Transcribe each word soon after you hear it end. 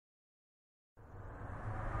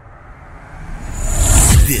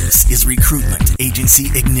This is Recruitment Agency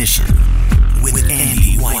Ignition with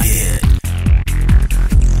Andy Whitehead.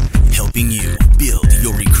 Helping you build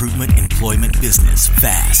your recruitment employment business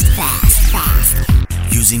fast.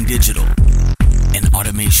 Using digital and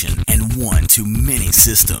automation and one-to-many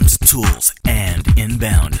systems, tools, and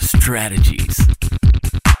inbound strategies.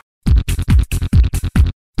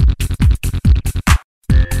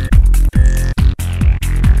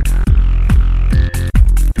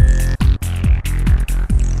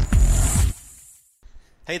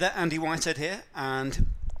 Hey there, Andy Whitehead here, and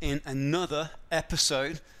in another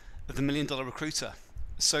episode of the $1 Million Recruiter.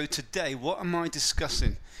 So today, what am I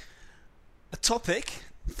discussing? A topic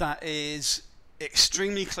that is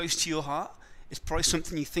extremely close to your heart. It's probably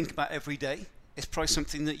something you think about every day. It's probably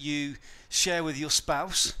something that you share with your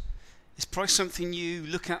spouse. It's probably something you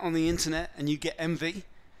look at on the internet and you get envy.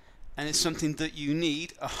 And it's something that you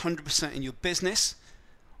need 100% in your business.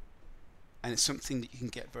 And it's something that you can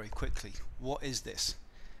get very quickly. What is this?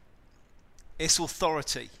 It's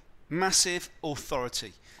authority, massive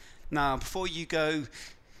authority. Now, before you go,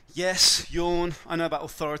 yes, yawn, I know about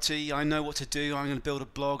authority, I know what to do, I'm going to build a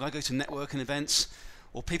blog, I go to networking events,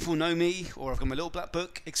 or people know me, or I've got my little black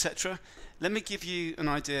book, etc. Let me give you an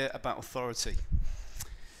idea about authority.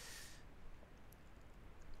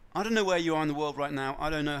 I don't know where you are in the world right now,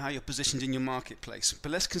 I don't know how you're positioned in your marketplace,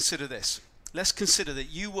 but let's consider this. Let's consider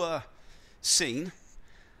that you were seen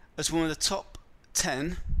as one of the top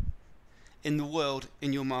 10 in the world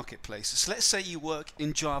in your marketplace. So let's say you work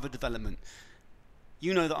in Java development.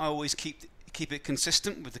 You know that I always keep it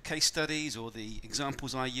consistent with the case studies or the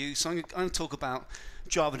examples I use. So I'm going to talk about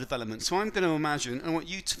Java development. So I'm going to imagine, and I want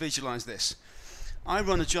you to visualize this. I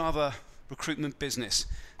run a Java recruitment business.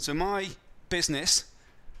 So my business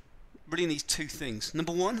really needs two things.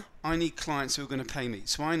 Number one, I need clients who are going to pay me.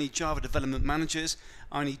 So I need Java development managers,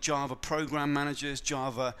 I need Java program managers,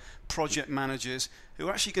 Java project managers who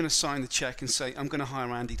are actually going to sign the check and say, I'm going to hire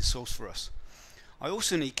Andy to source for us. I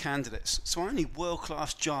also need candidates. So I need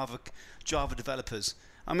world-class Java developers.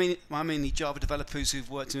 I may need Java developers who've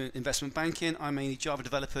worked in investment banking. I may need Java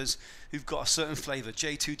developers who've got a certain flavor,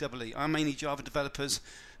 J2EE. I may need Java developers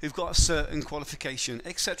who've got a certain qualification,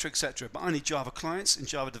 etc., etc. But I need Java clients and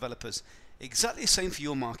Java developers. Exactly the same for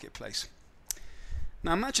your marketplace.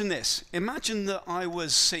 Now imagine this. Imagine that I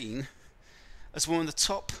was seen as one of the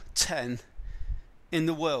top 10 in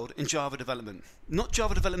the world in Java development. Not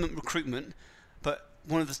Java development recruitment, but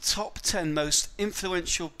one of the top 10 most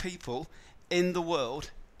influential people in the world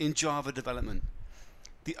in Java development.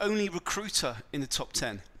 The only recruiter in the top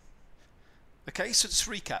 10. Okay, so just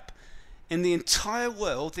recap. In the entire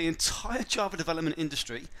world, the entire Java development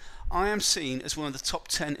industry, I am seen as one of the top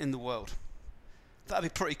 10 in the world. That'd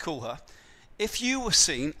be pretty cool, huh? If you were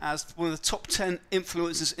seen as one of the top 10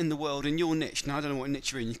 influencers in the world in your niche, now I don't know what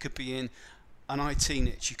niche you're in, you could be in an IT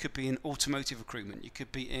niche, you could be in automotive recruitment, you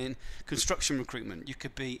could be in construction recruitment, you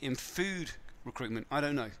could be in food recruitment, I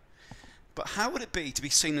don't know. But how would it be to be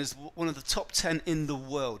seen as one of the top 10 in the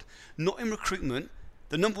world? Not in recruitment,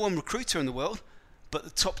 the number one recruiter in the world, but the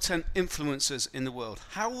top 10 influencers in the world.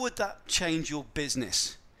 How would that change your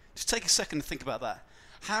business? Just take a second to think about that.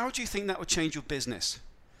 How do you think that would change your business?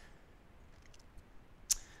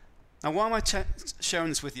 Now, why am I sharing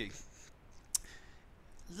this with you?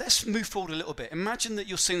 Let's move forward a little bit. Imagine that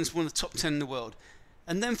you're seen as one of the top 10 in the world.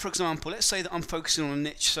 And then, for example, let's say that I'm focusing on a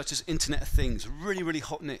niche such as Internet of Things, really, really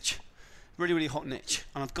hot niche. Really, really hot niche.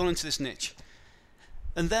 And I've gone into this niche.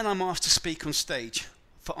 And then I'm asked to speak on stage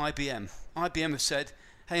for IBM. IBM have said,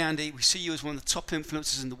 hey Andy, we see you as one of the top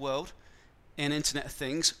influencers in the world in Internet of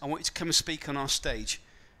Things. I want you to come and speak on our stage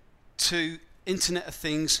to Internet of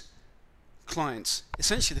Things clients.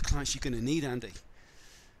 Essentially the clients you're going to need, Andy.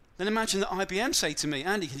 Then imagine that IBM say to me,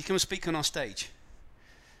 Andy, can you come and speak on our stage?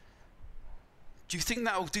 Do you think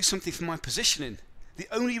that will do something for my positioning? The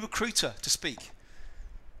only recruiter to speak.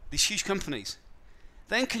 These huge companies.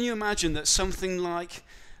 Then can you imagine that something like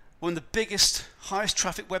one of the biggest, highest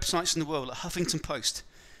traffic websites in the world, like Huffington Post,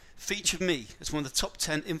 featured me as one of the top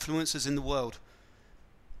 10 influencers in the world?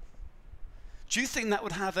 Do you think that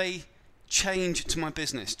would have a change to my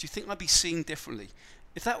business? Do you think I'd be seen differently?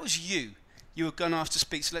 If that was you, you were going to ask to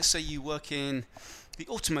speak, so let's say you work in the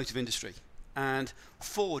automotive industry, and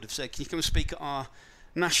Ford have said, can you come and speak at our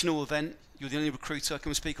national event? You're the only recruiter,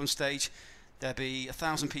 come and speak on stage. There'll be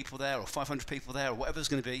 1,000 people there, or 500 people there, or whatever it's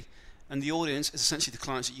going to be, and the audience is essentially the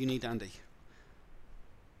clients that you need, Andy.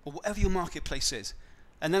 Or whatever your marketplace is.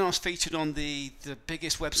 And then I was featured on the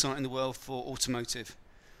biggest website in the world for automotive.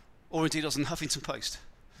 Or indeed I was in Huffington Post.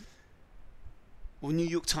 Or New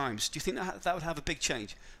York Times. Do you think that would have a big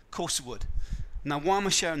change? Of course it would. Now, why am I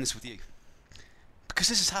sharing this with you? Because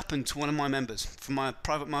this has happened to one of my members from my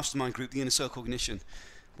private mastermind group, the Inner Circle Ignition,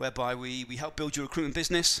 whereby we help build your recruitment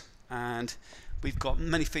business, and we've got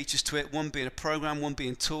many features to it, one being a program, one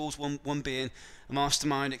being tools, one being a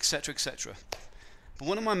mastermind, etc., etc. But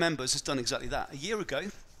one of my members has done exactly that. A year ago,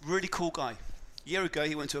 really cool guy. A year ago,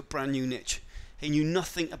 he went to a brand new niche. He knew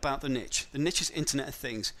nothing about the niche. The niche is Internet of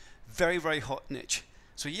Things. Very, very hot niche.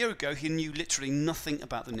 So a year ago, he knew literally nothing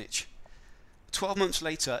about the niche. 12 months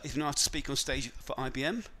later, he's been asked to speak on stage for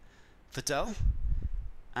IBM, for Dell,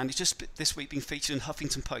 and he's just this week been featured in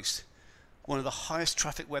Huffington Post, one of the highest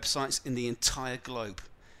traffic websites in the entire globe,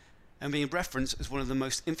 and being referenced as one of the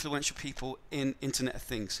most influential people in Internet of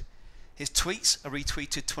Things. His tweets are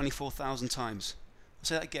retweeted 24,000 times. I'll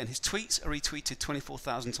say that again. His tweets are retweeted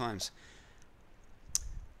 24,000 times.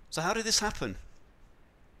 So how did this happen?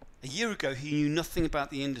 A year ago, he knew nothing about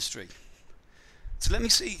the industry. So let me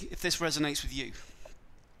see if this resonates with you.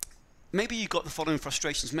 Maybe you got the following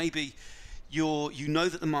frustrations. Maybe you know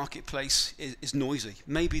that the marketplace is noisy.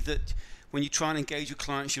 Maybe that when you try and engage with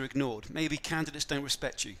clients, you're ignored. Maybe candidates don't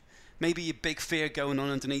respect you. Maybe your big fear going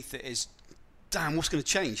on underneath it is, damn, what's going to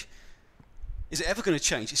change? Is it ever going to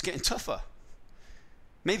change? It's getting tougher.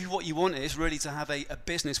 Maybe what you want is really to have a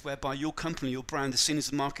business whereby your company, your brand is seen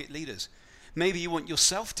as the market leaders. Maybe you want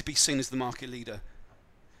yourself to be seen as the market leader.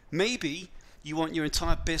 Maybe you want your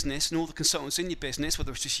entire business and all the consultants in your business,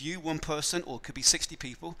 whether it's just you, one person, or it could be 60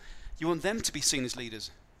 people, you want them to be seen as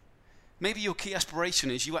leaders. Maybe your key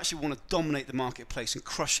aspiration is you actually want to dominate the marketplace and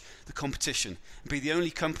crush the competition and be the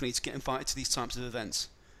only company to get invited to these types of events.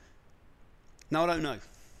 Now, I don't know.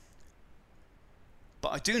 But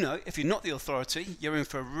I do know if you're not the authority, you're in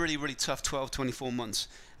for a really, really tough 12, 24 months.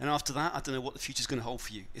 And after that, I don't know what the future's going to hold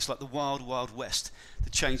for you. It's like the wild, wild west, the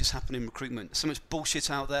change that's happening in recruitment. There's so much bullshit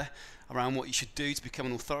out there around what you should do to become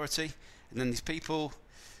an authority. And then these people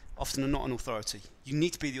often are not an authority. You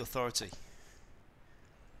need to be the authority.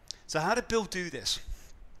 So how did Bill do this?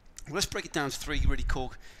 Well, let's break it down to three really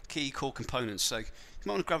key core components. So you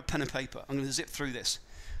might want to grab a pen and paper. I'm going to zip through this.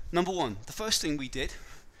 Number one, the first thing we did,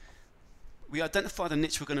 we identify the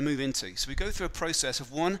niche we're going to move into. So we go through a process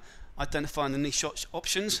of one, identifying the niche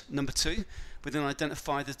options. Number two, we then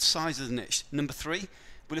identify the size of the niche. Number three,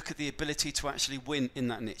 we look at the ability to actually win in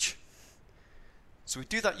that niche. So we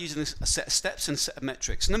do that using a set of steps and a set of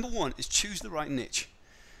metrics. Number one is choose the right niche.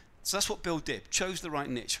 So that's what Bill did, chose the right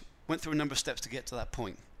niche, went through a number of steps to get to that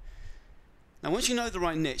point. Now, once you know the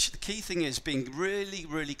right niche, the key thing is being really,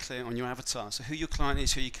 really clear on your avatar. So who your client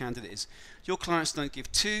is, who your candidate is. Your clients don't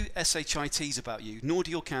give two SHITs about you, nor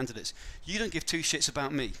do your candidates. You don't give two shits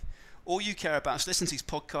about me. All you care about is listening to these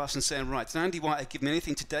podcasts and saying, right, did Andy Whitehead give me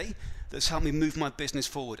anything today that's helped me move my business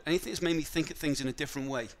forward? Anything that's made me think of things in a different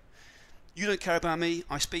way? You don't care about me.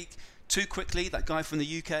 I speak too quickly, that guy from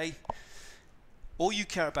the UK. All you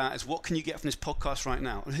care about is what can you get from this podcast right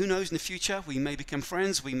now. And who knows, in the future, we may become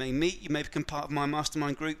friends, we may meet, you may become part of my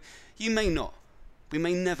mastermind group. You may not. We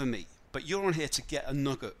may never meet. But you're on here to get a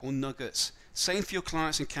nugget or nuggets. Same for your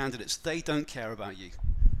clients and candidates. They don't care about you.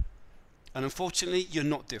 And unfortunately, you're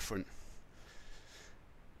not different.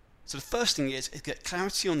 So the first thing is get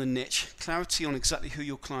clarity on the niche, clarity on exactly who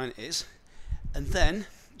your client is. And then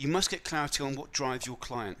you must get clarity on what drives your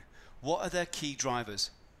client. What are their key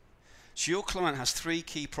drivers? So your client has three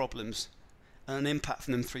key problems and an impact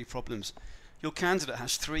from them three problems. Your candidate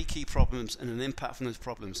has three key problems and an impact from those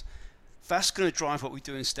problems. That's going to drive what we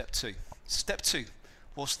do in step two. Step two,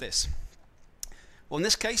 what's this? Well, in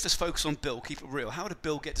this case, let's focus on Bill, keep it real. How did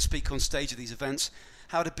Bill get to speak on stage at these events?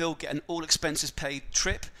 How did Bill get an all expenses paid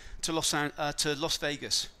trip to Las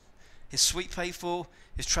Vegas? His suite paid for,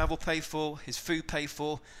 his travel paid for, his food paid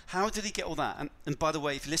for. How did he get all that? And by the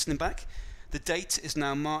way, if you're listening back, the date is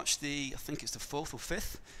now March I think it's the 4th or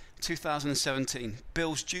 5th, 2017.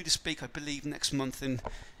 Bill's due to speak, I believe, next month in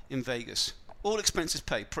Vegas. All expenses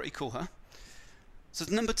paid. Pretty cool, huh? So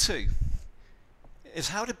number two is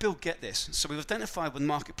how did Bill get this? So we've identified what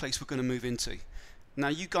marketplace we're going to move into. Now,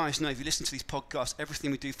 you guys know, if you listen to these podcasts,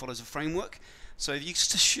 everything we do follows a framework. So if you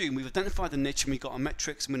just assume we've identified the niche and we've got our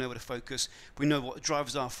metrics and we know where to focus, we know what the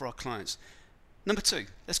drivers are for our clients. Number two,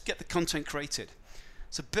 let's get the content created.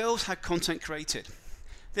 So Bill's had content created.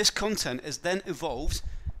 This content has then evolved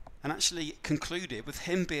and actually concluded with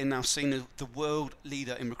him being now seen as the world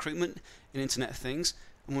leader in recruitment, in Internet of Things,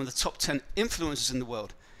 and one of the top 10 influencers in the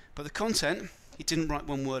world. But the content, he didn't write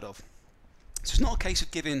one word of. So it's not a case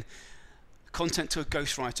of giving content to a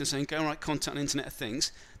ghostwriter and saying, go and write content on Internet of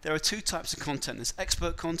Things. There are two types of content. There's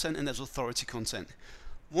expert content and there's authority content.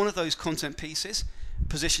 One of those content pieces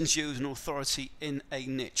positions you as an authority in a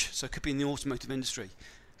niche. So it could be in the automotive industry.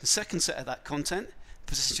 The second set of that content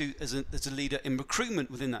position you as a leader in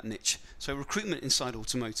recruitment within that niche. So recruitment inside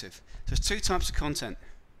automotive. So there's two types of content.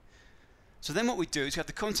 So then what we do is we have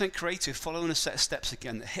the content creative following a set of steps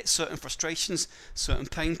again that hit certain frustrations, certain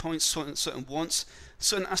pain points, certain wants,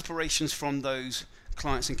 certain aspirations from those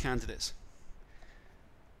clients and candidates.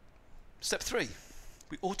 Step 3,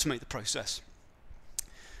 we automate the process.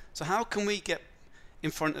 So how can we get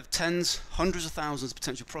in front of tens, hundreds of thousands of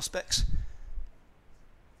potential prospects?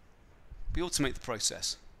 We automate the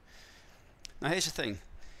process. Now here's the thing.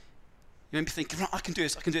 You may be thinking, right, I can do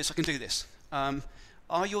this.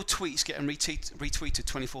 Are your tweets getting retweeted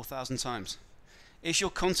 24,000 times? Is your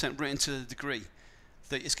content written to the degree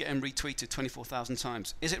that it's getting retweeted 24,000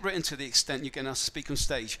 times? Is it written to the extent you're getting asked to speak on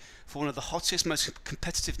stage for one of the hottest, most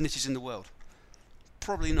competitive niches in the world?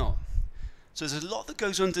 Probably not. So there's a lot that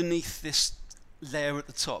goes underneath this layer at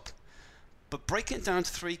the top. But breaking it down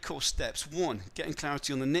to 3 core steps. 1, getting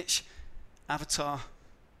clarity on the niche, avatar,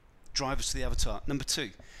 drivers to the avatar. Number 2,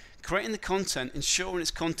 creating the content, ensuring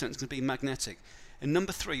its content is going to be magnetic. And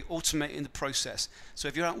number 3, automating the process. So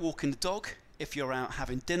if you're out walking the dog, if you're out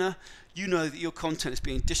having dinner, you know that your content is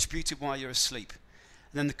being distributed while you're asleep.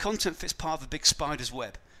 And then the content fits part of a big spider's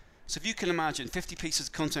web. So if you can imagine 50 pieces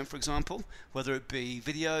of content, for example, whether it be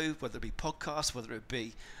video, whether it be podcasts, whether it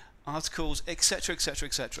be articles, etc., etc.,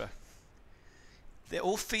 etc., it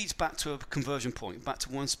all feeds back to a conversion point, back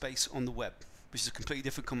to one space on the web, which is a completely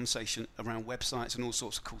different conversation around websites and all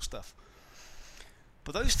sorts of cool stuff.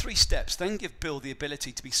 But those 3 steps then give Bill the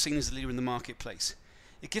ability to be seen as a leader in the marketplace.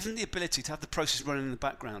 It gives him the ability to have the process running in the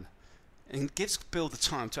background, and it gives Bill the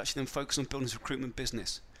time to actually then focus on building his recruitment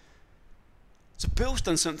business. So Bill's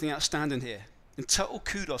done something outstanding here, and total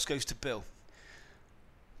kudos goes to Bill.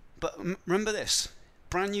 But remember this,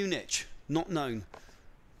 brand new niche, not known,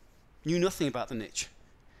 knew nothing about the niche.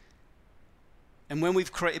 And when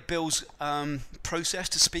we've created Bill's process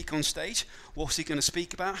to speak on stage, what's he going to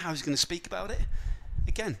speak about, how's he going to speak about it?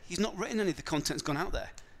 Again, he's not written any of the content that's gone out there.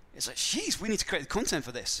 It's like, geez, we need to create the content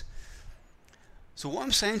for this. So what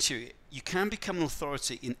I'm saying to you, you can become an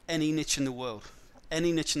authority in any niche in the world.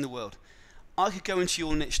 Any niche in the world. I could go into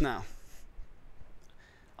your niche now.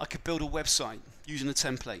 I could build a website using a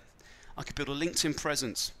template. I could build a LinkedIn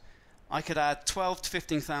presence. I could add 12 to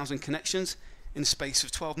 15,000 connections in the space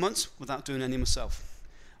of 12 months without doing any myself.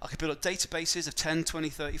 I could build up databases of 10, 20,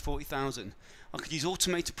 30, 40,000. I could use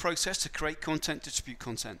automated process to create content, distribute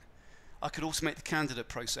content. I could automate the candidate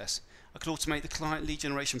process. I could automate the client lead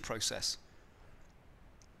generation process.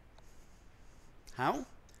 How?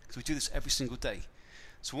 Because we do this every single day.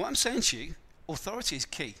 So what I'm saying to you, authority is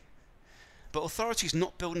key. But authority is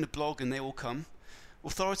not building a blog and they all come.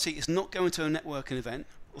 Authority is not going to a networking event.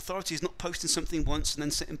 Authority is not posting something once and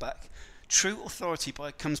then sitting back. True authority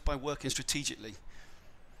comes by working strategically.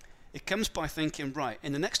 It comes by thinking, right,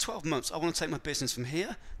 in the next 12 months, I want to take my business from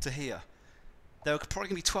here to here. There are probably going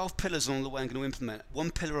to be 12 pillars along the way I'm going to implement,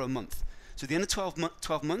 1 pillar a month. So at the end of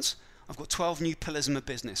 12 months, I've got 12 new pillars in my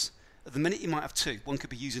business. At the minute, you might have 2. One could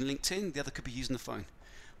be using LinkedIn, the other could be using the phone.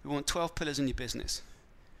 We want 12 pillars in your business.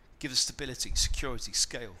 Give us stability, security,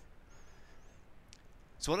 scale.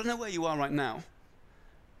 So I don't know where you are right now,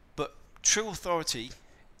 but true authority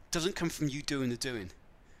doesn't come from you doing the doing.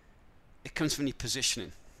 It comes from your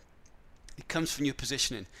positioning. It comes from your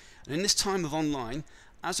positioning. And in this time of online,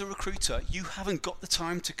 as a recruiter, you haven't got the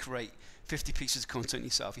time to create 50 pieces of content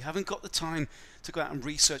yourself. You haven't got the time to go out and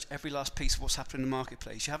research every last piece of what's happening in the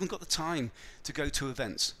marketplace. You haven't got the time to go to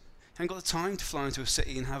events. You haven't got the time to fly into a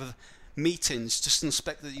city and have meetings just in the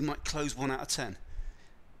spec that you might close 1 out of 10.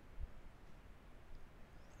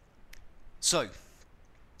 So,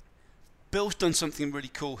 Bill's done something really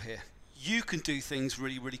cool here. You can do things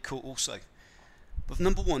really, really cool also. But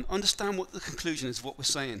number 1, understand what the conclusion is of what we're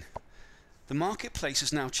saying. The marketplace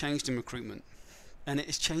has now changed in recruitment, and it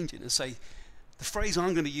is changing. And say, the phrase I'm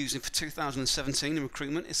going to be using for 2017 in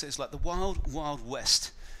recruitment is it's like the wild, wild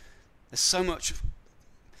west. There's so much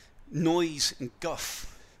noise and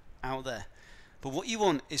guff out there. But what you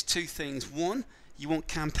want is 2 things. 1, you want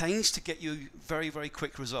campaigns to get you very, very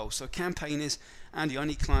quick results. So a campaign is, Andy, I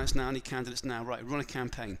need clients now, I need candidates now. Right, run a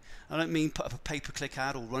campaign. I don't mean put up a pay-per-click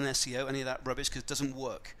ad or run SEO, any of that rubbish, because it doesn't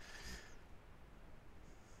work.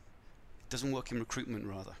 It doesn't work in recruitment,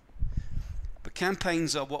 rather. But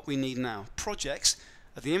campaigns are what we need now. Projects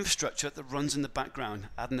are the infrastructure that runs in the background,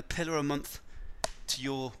 adding a pillar a month to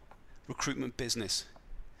your recruitment business.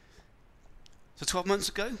 So 12 months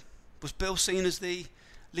ago, was Bill seen as the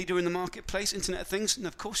leader in the marketplace, Internet of Things? No,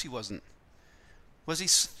 of course he wasn't. Was he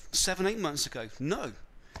 7, 8 months ago? No.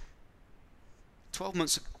 12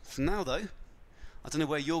 months from now, though, I don't know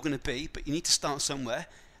where you're going to be, but you need to start somewhere.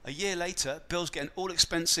 A year later, Bill's getting all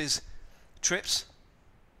expenses trips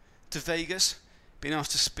to Vegas, being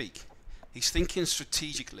asked to speak. He's thinking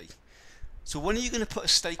strategically. So when are you going to put a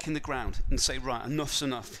stake in the ground and say, right, enough's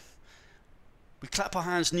enough? We clap our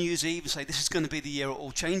hands New Year's Eve and say, this is going to be the year it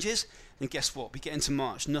all changes. And guess what? We get into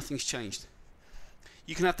March, nothing's changed.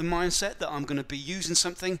 You can have the mindset that I'm going to be using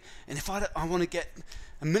something, and if I want to get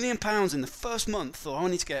 £1 million in the first month, or I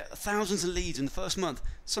need to get thousands of leads in the first month.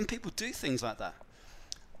 Some people do things like that.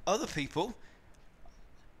 Other people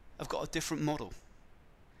have got a different model.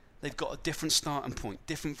 They've got a different starting point,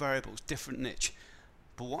 different variables, different niche.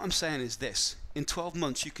 But what I'm saying is this: in 12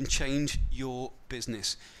 months you can change your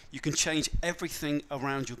business. You can change everything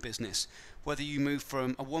around your business. Whether you move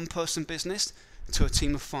from a one-person business to a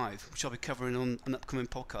team of 5, which I'll be covering on an upcoming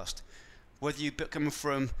podcast. Whether you're coming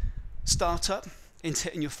from startup into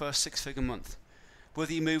hitting your first 6-figure month.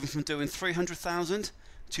 Whether you're moving from doing 300,000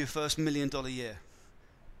 to your first $1 million year.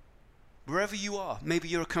 Wherever you are, maybe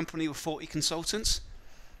you're a company with 40 consultants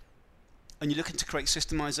and you're looking to create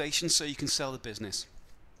systemization so you can sell the business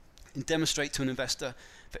and demonstrate to an investor.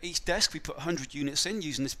 For each desk we put 100 units in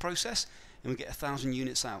using this process and we get 1,000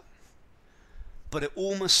 units out. But it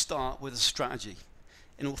all must start with a strategy.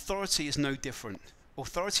 And authority is no different.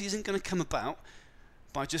 Authority isn't going to come about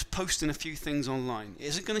by just posting a few things online. It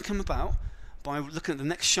isn't going to come about by looking at the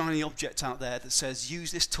next shiny object out there that says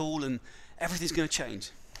use this tool and everything's going to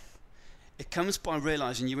change. It comes by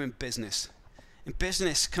realizing you're in business. And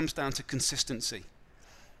business comes down to consistency.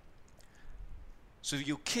 So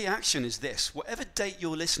your key action is this: whatever date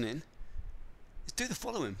you're listening, is do the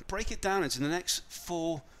following. Break it down into the next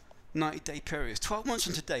 4 90-day periods. 12 months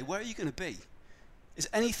from today, where are you going to be? Is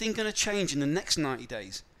anything going to change in the next 90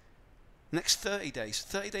 days? Next 30 days?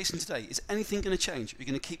 30 days from today, is anything going to change? Or are you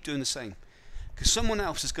going to keep doing the same? Because someone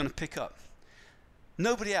else is going to pick up.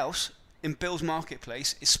 Nobody else in Bill's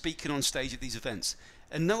marketplace is speaking on stage at these events.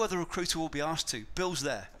 And no other recruiter will be asked to. Bill's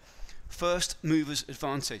there. First mover's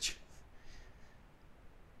advantage.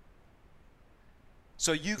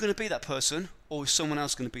 So are you going to be that person, or is someone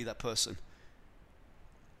else going to be that person?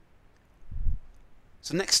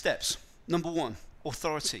 So next steps. Number 1,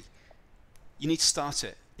 authority. You need to start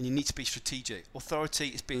it, and you need to be strategic. Authority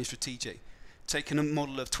is being strategic. Taking a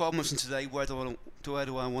model of 12 months from today, where do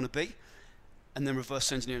I want to be? And then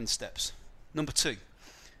reverse engineering the steps. Number 2,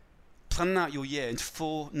 planning out your year into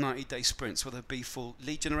 4 90-day sprints, whether it be for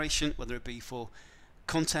lead generation, whether it be for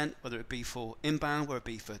content, whether it be for inbound, whether it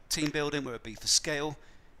be for team building, whether it be for scale.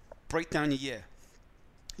 Break down your year.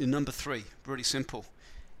 And number 3, really simple,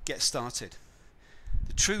 get started.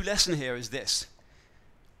 The true lesson here is this: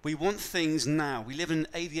 we want things now. We live in an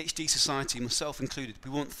ADHD society, myself included. We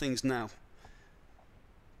want things now.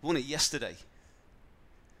 We want it yesterday.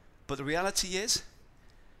 But the reality is,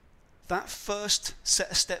 that first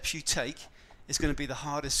set of steps you take is going to be the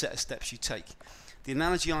hardest set of steps you take. The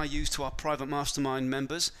analogy I use to our private mastermind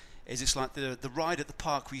members is it's like the ride at the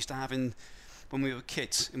park we used to have when we were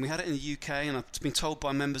kids. And we had it in the UK, and I've been told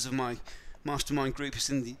by members of my mastermind group,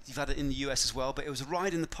 you've had it in the US as well, but it was a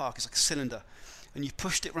ride in the park. It's like a cylinder. And you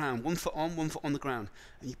pushed it round, 1 foot on the ground.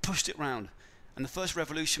 And you pushed it round. And the first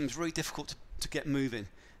revolution was really difficult to get moving.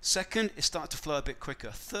 Second, it started to flow a bit quicker.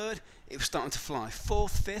 Third, it was starting to fly.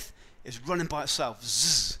 Fourth, fifth, it was running by itself.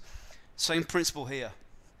 Zzz. Same principle here.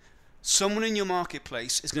 Someone in your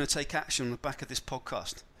marketplace is going to take action on the back of this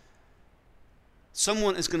podcast.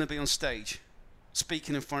 Someone is going to be on stage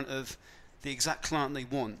speaking in front of the exact client they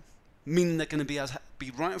want, meaning they're going to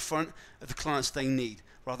be right in front of the clients they need,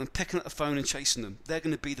 rather than picking up the phone and chasing them. They're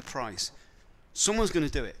going to be the prize. Someone's going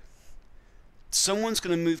to do it. Someone's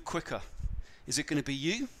going to move quicker. Is it going to be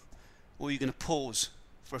you, or are you going to pause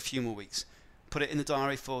for a few more weeks? Put it in the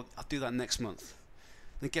diary for, I'll do that next month.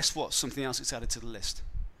 Then guess what? Something else gets added to the list.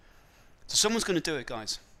 So someone's going to do it,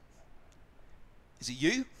 guys. Is it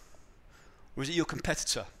you, or is it your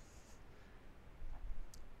competitor?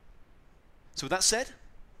 So with that said,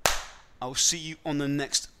 I will see you on the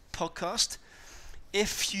next podcast.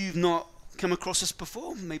 If you've not come across us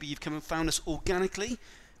before, maybe you've come and found us organically,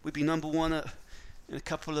 we'd be number 1 in a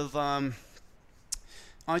couple of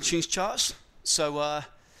iTunes charts. So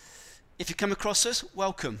if you come across us,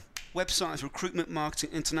 welcome. Website is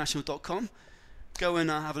recruitmentmarketinginternational.com. Go and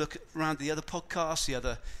have a look around the other podcasts, the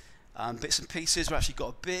other bits and pieces. We've actually got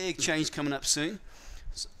a big change coming up soon.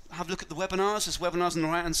 So have a look at the webinars. There's webinars on the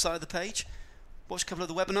right hand side of the page. Watch a couple of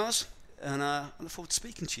the webinars, and I look forward to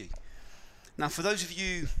speaking to you. Now, for those of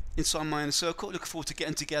you inside my inner circle, look forward to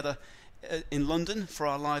getting together in London for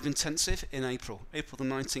our live intensive in April the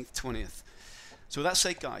 19th, 20th. So with that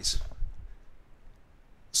said, guys,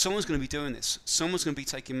 someone's going to be doing this. Someone's going to be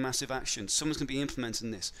taking massive action. Someone's going to be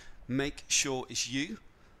implementing this. Make sure it's you,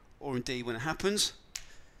 or indeed when it happens,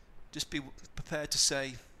 just be prepared to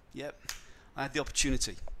say, yep, I had the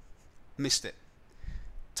opportunity, missed it.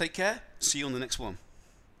 Take care, see you on the next one.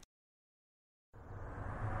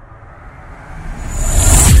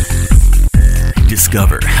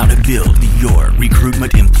 Discover how to build your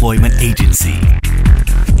recruitment employment agency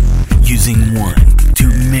using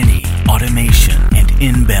one-to-many automation and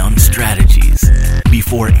inbound strategies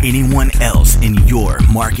before anyone else in your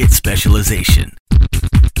market specialization.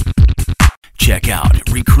 Check out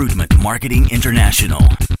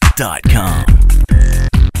recruitmentmarketinginternational.com.